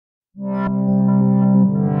Hi,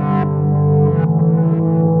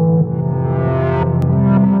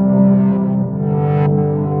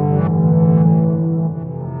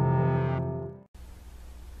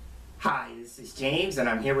 this is James, and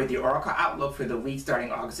I'm here with the Oracle Outlook for the week starting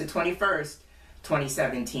August the 21st,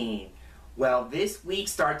 2017. Well, this week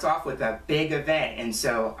starts off with a big event, and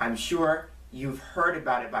so I'm sure you've heard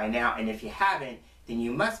about it by now, and if you haven't, then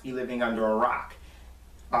you must be living under a rock.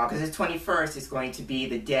 August the 21st is going to be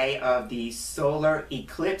the day of the solar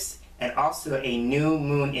eclipse and also a new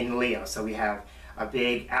moon in Leo. So we have a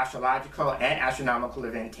big astrological and astronomical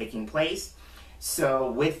event taking place.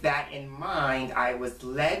 So with that in mind, I was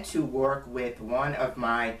led to work with one of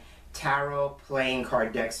my tarot playing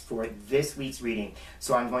card decks for this week's reading.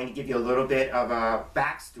 So I'm going to give you a little bit of a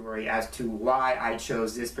backstory as to why I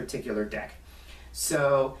chose this particular deck.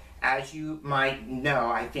 So as you might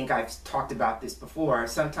know, I think I've talked about this before,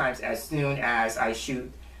 sometimes as soon as I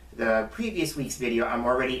shoot the previous week's video, I'm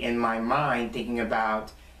already in my mind thinking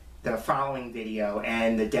about the following video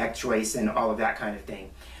and the deck choice and all of that kind of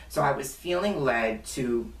thing. So I was feeling led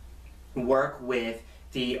to work with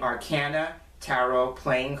the Arcana Tarot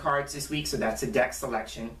playing cards this week, so that's a deck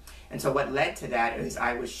selection. And so what led to that is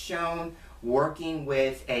I was shown working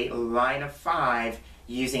with a line of 5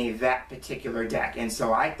 using that particular deck. And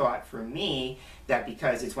so I thought for me that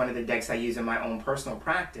because it's one of the decks I use in my own personal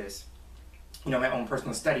practice, my own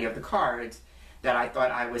personal study of the cards, that I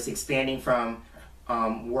thought I was expanding from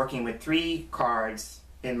working with 3 cards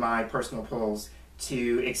in my personal pulls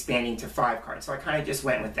to expanding to 5 cards. So I kind of just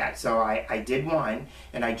went with that. So I did one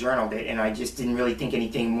and I journaled it, and I just didn't really think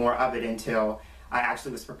anything more of it until I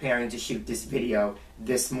actually was preparing to shoot this video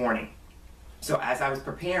this morning. So as I was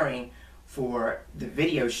preparing for the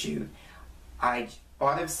video shoot, I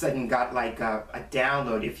all of a sudden got like a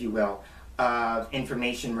download, if you will, of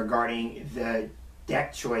information regarding the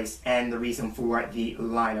deck choice and the reason for the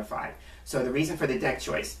line of 5. So the reason for the deck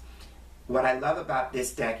choice. What I love about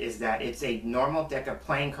this deck is that it's a normal deck of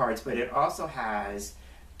playing cards, but it also has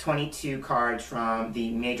 22 cards from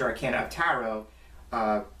the Major Arcana of Tarot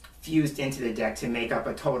fused into the deck to make up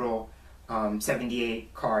a total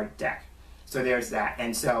 78 card deck. So there's that.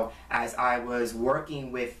 And so as I was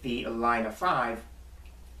working with the line of 5,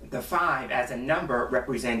 the 5 as a number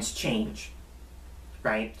represents change,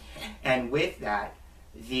 right? And with that,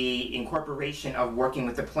 the incorporation of working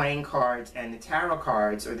with the playing cards and the tarot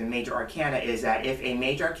cards, or the major arcana, is that if a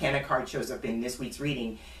major arcana card shows up in this week's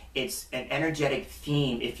reading, it's an energetic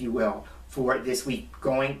theme, if you will, for this week,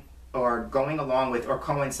 going along with or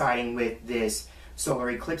coinciding with this solar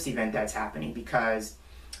eclipse event that's happening. Because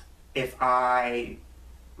if I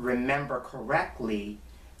remember correctly,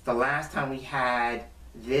 the last time we had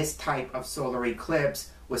this type of solar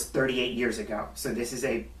eclipse was 38 years ago. So this is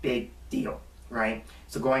a big deal, right?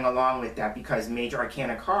 So going along with that, because major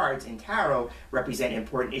arcana cards in tarot represent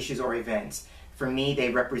important issues or events, for me they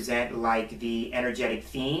represent like the energetic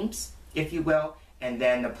themes, if you will, and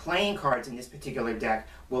then the playing cards in this particular deck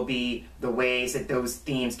will be the ways that those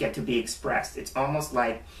themes get to be expressed. It's almost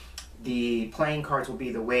like the playing cards will be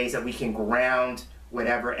the ways that we can ground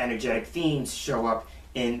whatever energetic themes show up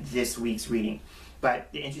in this week's reading.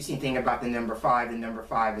 But the interesting thing about the number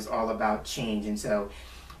 5 is all about change. And so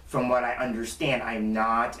from what I understand, I'm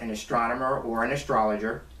not an astronomer or an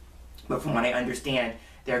astrologer, but from what I understand,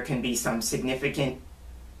 there can be some significant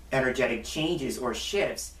energetic changes or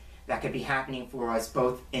shifts that could be happening for us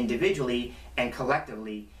both individually and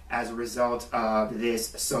collectively as a result of this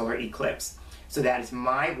solar eclipse. So that is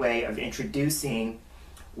my way of introducing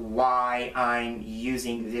why I'm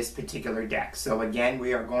using this particular deck. So again,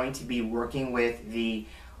 we are going to be working with the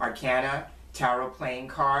Arcana Tarot playing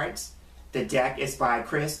cards. The deck is by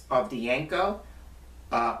Chris Ovdienko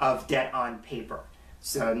of Debt on Paper.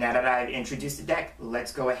 So now that I've introduced the deck,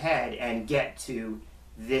 let's go ahead and get to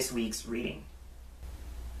this week's reading.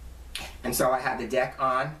 And so I have the deck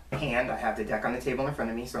on hand. I have the deck on the table in front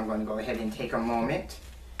of me, so I'm going to go ahead and take a moment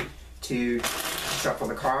to shuffle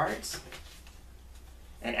the cards.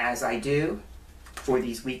 And as I do for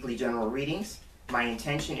these weekly general readings, my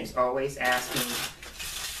intention is always asking,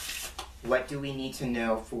 what do we need to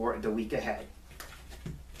know for the week ahead?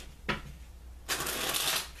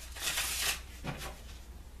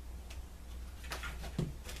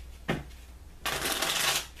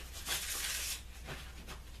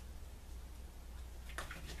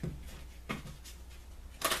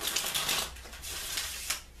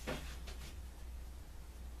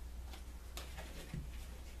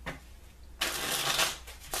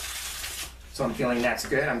 So I'm feeling that's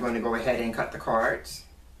good. I'm going to go ahead and cut the cards.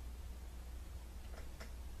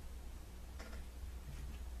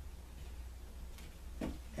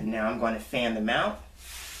 And now I'm going to fan them out.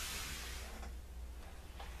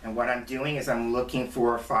 And what I'm doing is I'm looking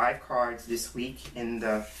for 5 cards this week in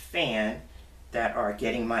the fan that are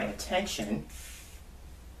getting my attention.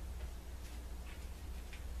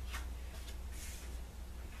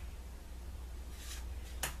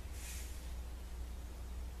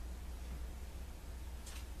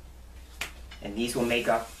 And these will make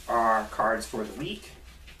up our cards for the week,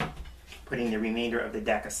 putting the remainder of the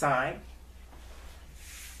deck aside.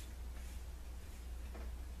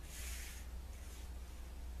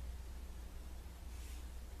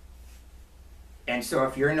 And so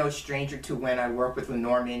if you're no stranger to when I work with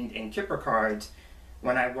Lenormand and Kipper cards,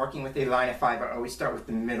 when I'm working with a line of 5, I always start with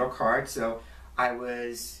the middle card. So I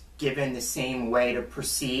was given the same way to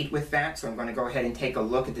proceed with that. So I'm going to go ahead and take a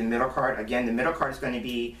look at the middle card. Again, the middle card is going to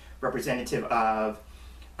be representative of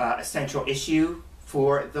a central issue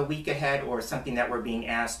for the week ahead or something that we're being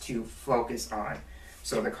asked to focus on.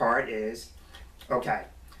 So the card is, okay,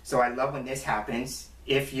 so I love when this happens.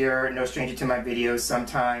 If you're no stranger to my videos,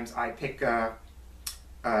 sometimes I pick a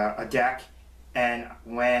deck, and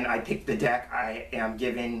when I pick the deck I am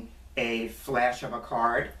given a flash of a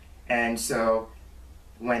card, and so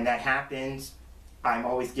when that happens I'm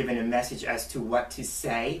always given a message as to what to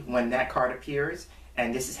say when that card appears,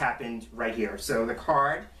 and this has happened right here. So the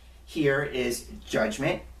card here is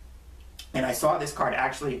Judgment, and I saw this card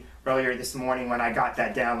actually earlier this morning when I got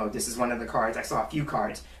that download. This is one of the cards. I saw a few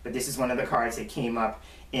cards, but this is one of the cards that came up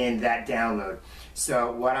in that download.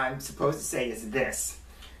 So what I'm supposed to say is this.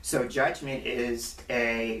 So Judgment is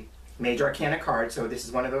a Major Arcana card, so this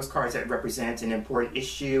is one of those cards that represents an important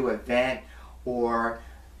issue, event, or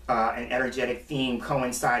an energetic theme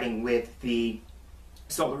coinciding with the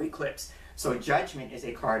solar eclipse. So Judgment is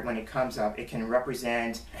a card, when it comes up, it can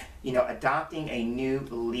represent, adopting a new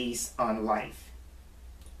lease on life,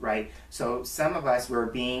 right? So some of us were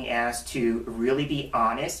being asked to really be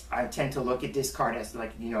honest. I tend to look at this card as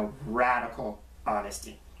like, radical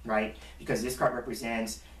honesty, right? Because this card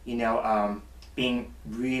represents, being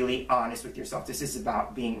really honest with yourself. This is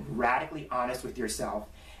about being radically honest with yourself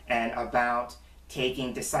and about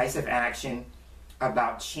taking decisive action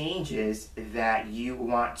about changes that you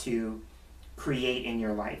want to create in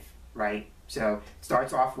your life, right? So it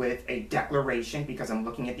starts off with a declaration, because I'm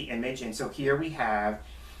looking at the image, and so here we have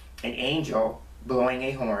an angel blowing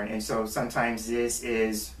a horn, and so sometimes this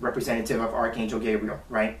is representative of Archangel Gabriel,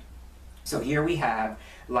 right? So here we have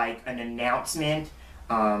like an announcement,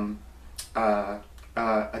 a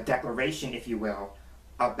declaration, if you will,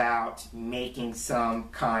 about making some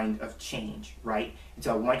kind of change, right? And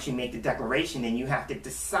so once you make the declaration, then you have to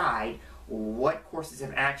decide what courses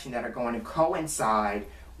of action that are going to coincide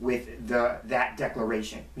with that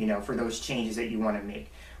declaration, for those changes that you want to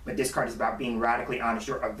make. But this card is about being radically honest.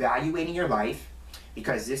 You're evaluating your life,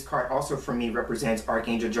 because this card also for me represents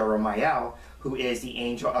Archangel Jeremiah, who is the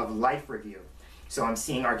angel of life review. So I'm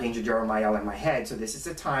seeing Archangel Jeremiah in my head. So this is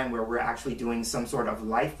a time where we're actually doing some sort of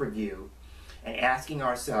life review and asking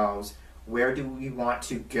ourselves, where do we want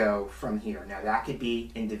to go from here? Now that could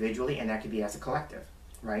be individually and that could be as a collective,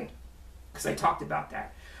 right? Because I talked about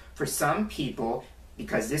that. For some people,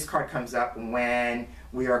 because this card comes up when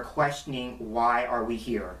we are questioning, why are we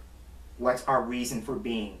here? What's our reason for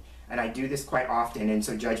being? And I do this quite often, and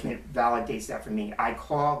so Judgment validates that for me. I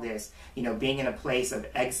call this, being in a place of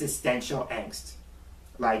existential angst.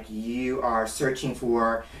 Like you are searching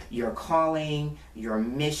for your calling, your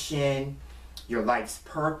mission, your life's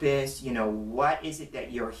purpose. What is it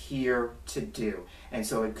that you're here to do? And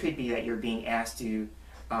so it could be that you're being asked to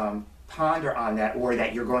ponder on that, or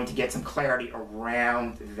that you're going to get some clarity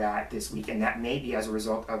around that this week, and that may be as a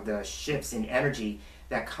result of the shifts in energy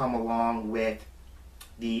that come along with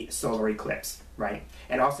the solar eclipse, right?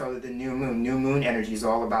 And also the new moon. New moon energy is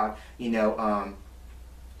all about,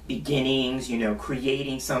 beginnings,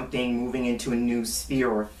 creating something, moving into a new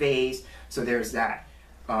sphere or phase. So there's that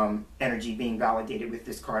energy being validated with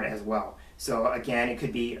this card as well. So again, it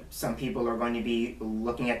could be some people are going to be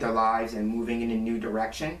looking at their lives and moving in a new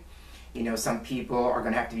direction. Some people are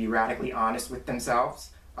going to have to be radically honest with themselves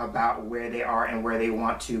about where they are and where they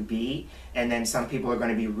want to be. And then some people are going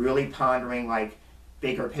to be really pondering, like,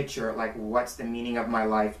 bigger picture, like, what's the meaning of my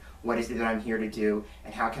life? What is it that I'm here to do?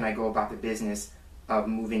 And how can I go about the business of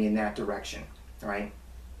moving in that direction, right?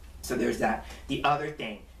 So there's that. The other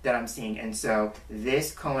thing that I'm seeing, and so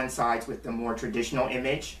this coincides with the more traditional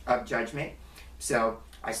image of Judgment. So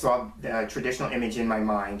I saw the traditional image in my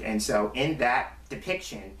mind, and so in that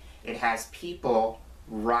depiction, it has people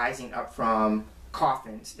rising up from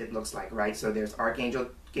coffins, it looks like, right? So there's Archangel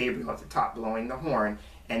Gabriel at the top blowing the horn,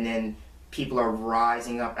 and then people are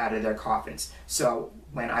rising up out of their coffins. So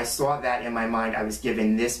when I saw that in my mind, I was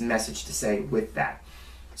given this message to say with that.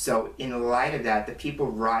 So in light of that, the people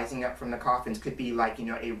rising up from the coffins could be like, you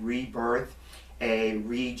know, a rebirth, a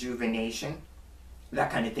rejuvenation,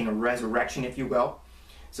 that kind of thing, a resurrection, if you will.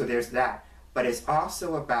 So there's that. But it's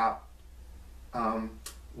also about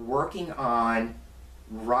working on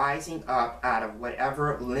rising up out of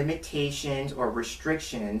whatever limitations or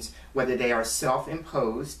restrictions, whether they are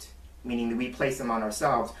self-imposed, meaning that we place them on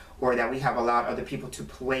ourselves, or that we have allowed other people to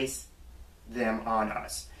place them on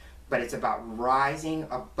us. But it's about rising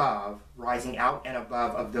above, rising out and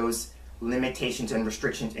above of those limitations and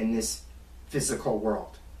restrictions in this physical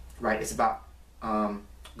world, right? It's about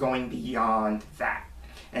going beyond that.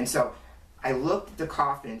 And so I looked at the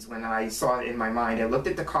coffins when I saw it in my mind. I looked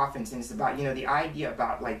at the coffins, and it's about, you know, the idea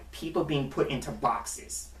about like people being put into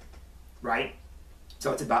boxes, right?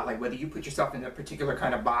 So it's about like whether you put yourself in a particular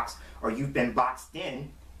kind of box or you've been boxed in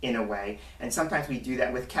a way. And sometimes we do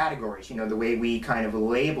that with categories, you know, the way we kind of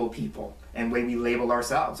label people and the way we label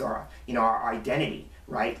ourselves, or, you know, our identity,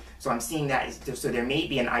 right? So I'm seeing that, so there may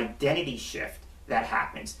be an identity shift that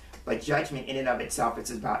happens. But judgment in and of itself,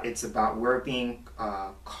 it's about we're being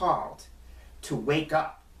called to wake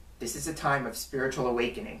up. This is a time of spiritual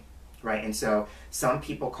awakening, right? And so some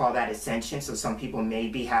people call that ascension. So some people may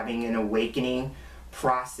be having an awakening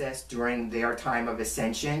process during their time of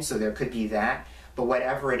ascension. So there could be that. But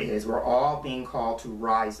whatever it is, we're all being called to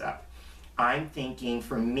rise up. I'm thinking,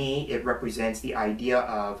 for me, it represents the idea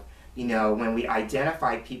of, you know, when we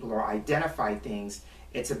identify people or identify things,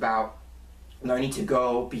 it's about learning to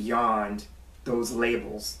go beyond those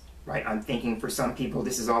labels, right? I'm thinking for some people,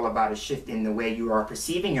 this is all about a shift in the way you are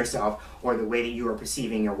perceiving yourself or the way that you are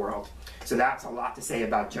perceiving your world. So that's a lot to say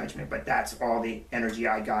about judgment, but that's all the energy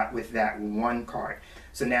I got with that one card.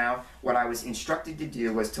 So now what I was instructed to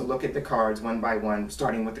do was to look at the cards one by one,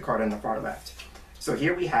 starting with the card on the far left. So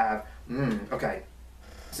here we have, okay.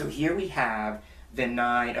 So here we have the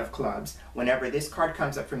Nine of Clubs. Whenever this card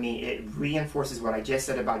comes up for me, it reinforces what I just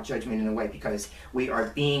said about judgment in a way, because we are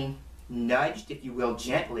being nudged, if you will,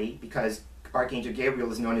 gently, because Archangel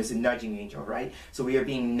Gabriel is known as a nudging angel, right? So we are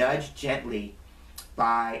being nudged gently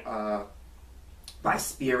by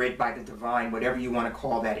spirit, by the divine, whatever you want to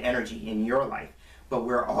call that energy in your life. But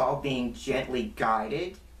we're all being gently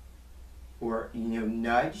guided or, you know,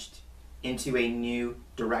 nudged into a new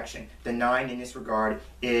direction. The 9 in this regard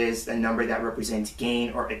is a number that represents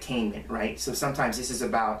gain or attainment, right? So sometimes this is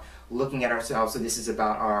about looking at ourselves. So this is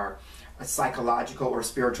about our psychological or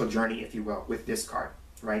spiritual journey, if you will, with this card,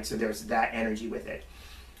 right? So there's that energy with it.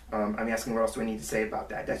 I'm asking what else do I need to say about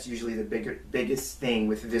that. That's usually the biggest thing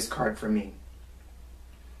with this card for me.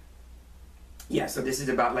 Yeah, so this is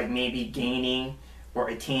about like maybe gaining or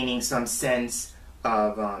attaining some sense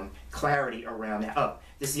of clarity around that. Oh,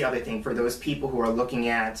 this is the other thing. For those people who are looking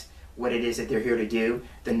at what it is that they're here to do,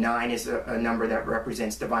 the 9 is a number that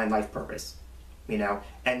represents divine life purpose, you know.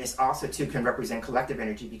 And this also too can represent collective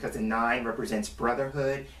energy, because the 9 represents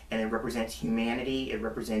brotherhood, and it represents humanity. It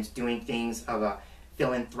represents doing things of a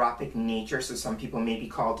philanthropic nature. So some people may be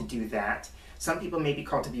called to do that. Some people may be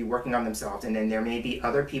called to be working on themselves, and then there may be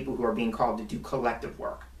other people who are being called to do collective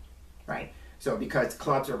work, right? So because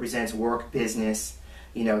clubs represents work, business,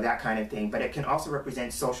 you know, that kind of thing. But it can also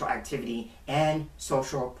represent social activity and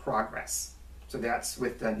social progress. So that's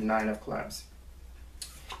with the 9 of Clubs.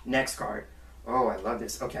 Next card. Oh, I love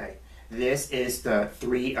this. Okay. This is the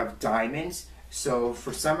 3 of Diamonds. So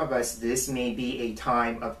for some of us, this may be a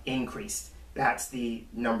time of increase. That's the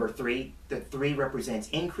number 3. The 3 represents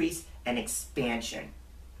increase and expansion,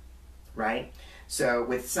 right? So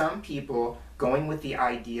with some people, going with the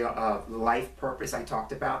idea of life purpose, I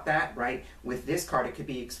talked about that, right? With this card, it could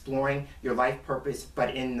be exploring your life purpose,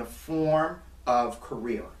 but in the form of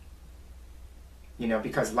career. You know,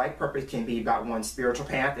 because life purpose can be about one's spiritual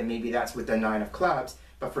path, and maybe that's with the 9 of Clubs.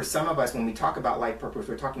 But for some of us, when we talk about life purpose,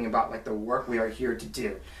 we're talking about like the work we are here to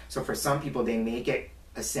do. So for some people, they may get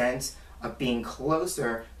a sense of being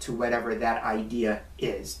closer to whatever that idea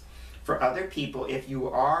is. For other people, if you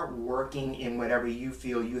are working in whatever you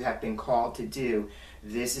feel you have been called to do,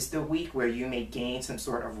 this is the week where you may gain some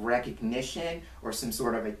sort of recognition or some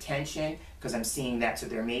sort of attention, because I'm seeing that. So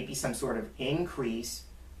there may be some sort of increase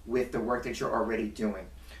with the work that you're already doing.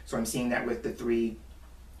 So I'm seeing that with the 3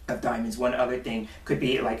 of Diamonds. One other thing could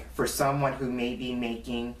be like for someone who may be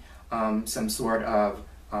making some sort of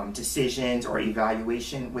decisions or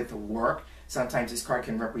evaluation with the work. Sometimes this card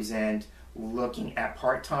can represent looking at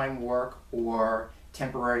part-time work or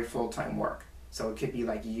temporary full-time work. So it could be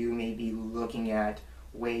like you may be looking at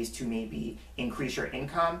ways to maybe increase your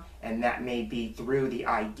income, and that may be through the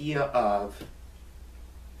idea of,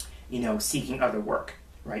 you know, seeking other work,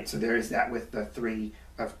 right? So there is that with the 3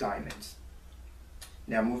 of diamonds.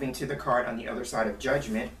 Now moving to the card on the other side of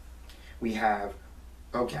judgment, we have,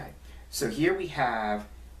 okay, so here we have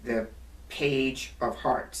the Page of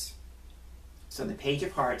Hearts. So the Page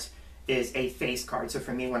of Hearts is a face card. So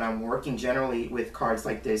for me, when I'm working generally with cards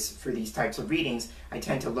like this for these types of readings, I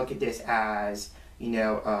tend to look at this as, you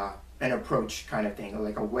know, an approach kind of thing,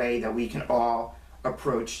 like a way that we can all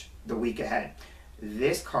approach the week ahead.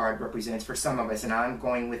 This card represents for some of us, and I'm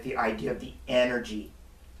going with the idea of the energy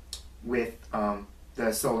with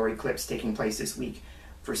the solar eclipse taking place this week.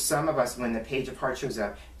 For some of us, when the Page of Hearts shows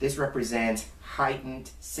up, this represents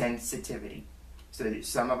heightened sensitivity. So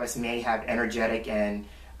some of us may have energetic and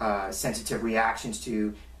sensitive reactions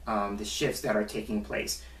to the shifts that are taking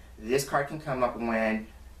place. This card can come up when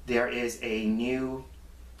there is a new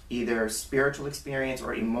either spiritual experience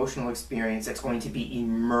or emotional experience that's going to be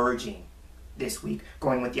emerging this week,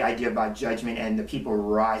 going with the idea about judgment and the people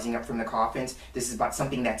rising up from the coffins. This is about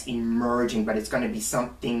something that's emerging, but it's going to be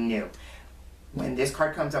something new. When this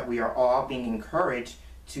card comes up, we are all being encouraged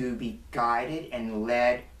to be guided and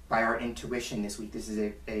led by our intuition this week. This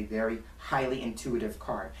is a very highly intuitive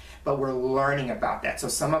card, but we're learning about that. So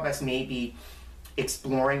some of us may be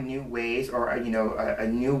exploring new ways, or a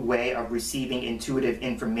new way of receiving intuitive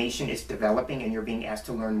information is developing, and you're being asked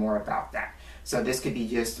to learn more about that. So this could be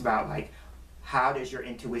just about like, how does your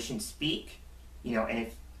intuition speak? And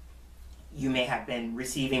if you may have been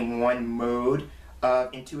receiving one mode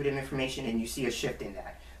of intuitive information and you see a shift in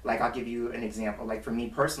that. Like, I'll give you an example. Like, for me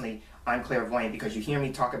personally, I'm clairvoyant because you hear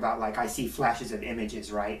me talk about, like, I see flashes of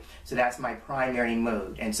images, right? So that's my primary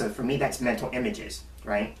mode. And so for me, that's mental images,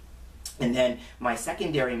 right? And then my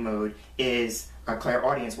secondary mode is a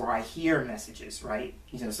clairaudience, where I hear messages, right?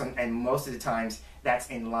 And most of the times that's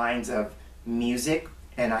in lines of music,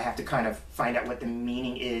 and I have to kind of find out what the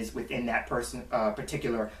meaning is within that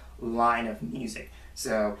particular line of music.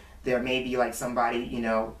 So there may be like somebody,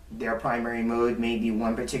 their primary mode may be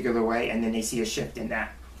one particular way, and then they see a shift in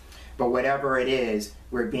that. But whatever it is,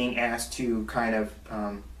 we're being asked to kind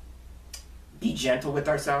of be gentle with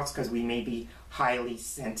ourselves, because we may be highly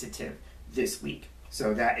sensitive this week.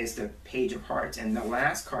 So that is the Page of Hearts. And the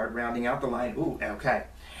last card, rounding out the line, ooh, okay.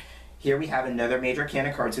 Here we have another major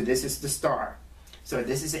arcana card. So this is the Star. So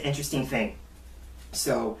this is an interesting thing.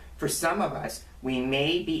 So for some of us, we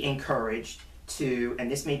may be encouraged to, and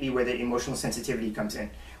this may be where the emotional sensitivity comes in,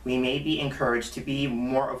 we may be encouraged to be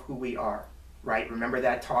more of who we are, right? Remember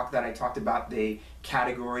that talk that I talked about, the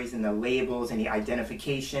categories and the labels and the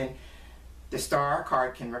identification? The Star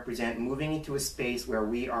card can represent moving into a space where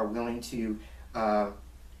we are willing to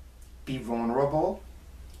be vulnerable,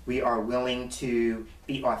 we are willing to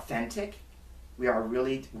be authentic, we are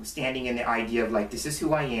really standing in the idea of like, this is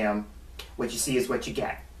who I am, what you see is what you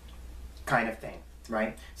get, kind of thing,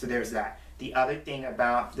 right? So there's that. The other thing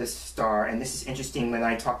about the Star, and this is interesting when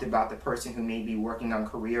I talked about the person who may be working on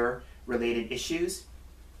career-related issues,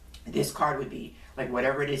 this card would be like,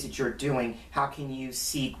 whatever it is that you're doing, how can you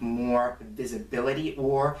seek more visibility,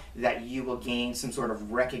 or that you will gain some sort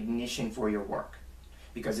of recognition for your work?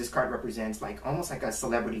 Because this card represents like almost like a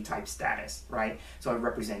celebrity type status, right? So it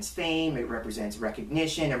represents fame, it represents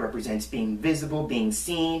recognition, it represents being visible, being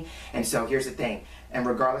seen. And so here's the thing, and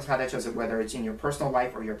regardless of how that shows up, whether it's in your personal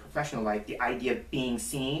life or your professional life, the idea of being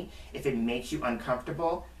seen, if it makes you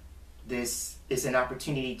uncomfortable, this is an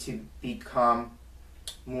opportunity to become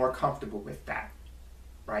more comfortable with that,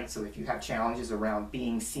 right? So if you have challenges around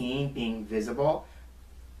being seen, being visible,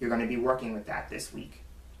 you're going to be working with that this week,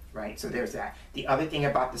 right? So there's that. The other thing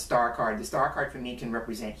about the Star card for me can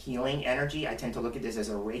represent healing energy. I tend to look at this as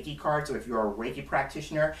a Reiki card. So if you're a Reiki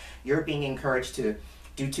practitioner, you're being encouraged to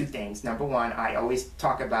do two things. Number one, I always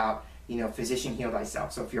talk about, physician heal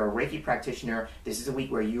thyself. So if you're a Reiki practitioner, this is a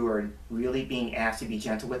week where you are really being asked to be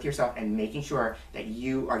gentle with yourself and making sure that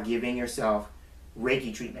you are giving yourself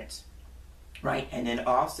Reiki treatments, right? And then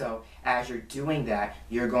also, as you're doing that,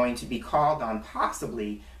 you're going to be called on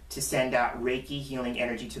possibly to send out Reiki healing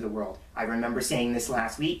energy to the world. I remember saying this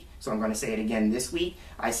last week, so I'm going to say it again this week.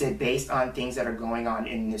 I said, based on things that are going on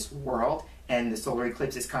in this world, and the solar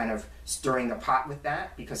eclipse is kind of stirring the pot with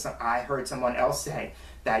that, because I heard someone else say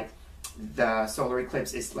that the solar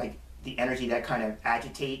eclipse is like the energy that kind of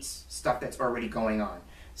agitates stuff that's already going on.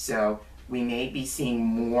 So we may be seeing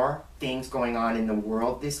more things going on in the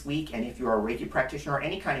world this week, and if you're a Reiki practitioner or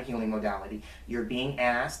any kind of healing modality, you're being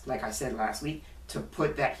asked, like I said last week, to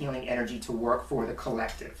put that healing energy to work for the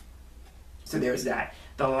collective. So there's that.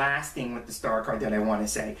 The last thing with the Star card that I want to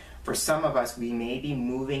say, for some of us, we may be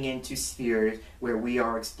moving into spheres where we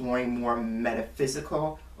are exploring more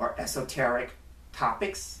metaphysical or esoteric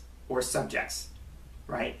topics or subjects,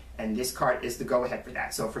 right? And this card is the go-ahead for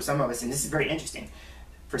that. So for some of us, and this is very interesting,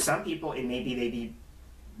 for some people, it may be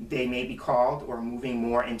they may be called or moving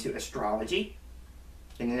more into astrology.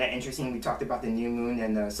 Isn't that interesting? We talked about the new moon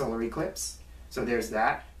and the solar eclipse. So there's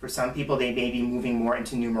that. For some people, they may be moving more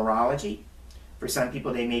into numerology. For some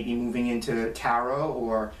people, they may be moving into tarot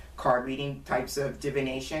or card reading types of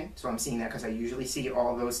divination. So I'm seeing that because I usually see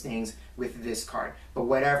all those things with this card. But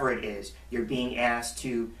whatever it is, you're being asked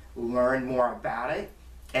to learn more about it.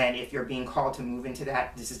 And if you're being called to move into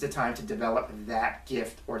that, this is the time to develop that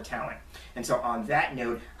gift or talent. And so on that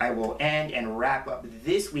note, I will end and wrap up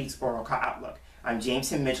this week's Oracle Outlook. I'm James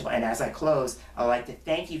Himm Mitchell, and as I close, I'd like to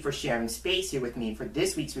thank you for sharing space here with me for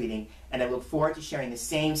this week's reading, and I look forward to sharing the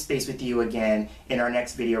same space with you again in our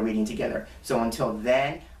next video reading together. So until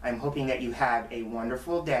then, I'm hoping that you have a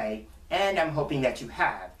wonderful day, and I'm hoping that you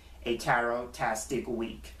have a tarot-tastic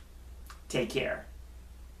week. Take care.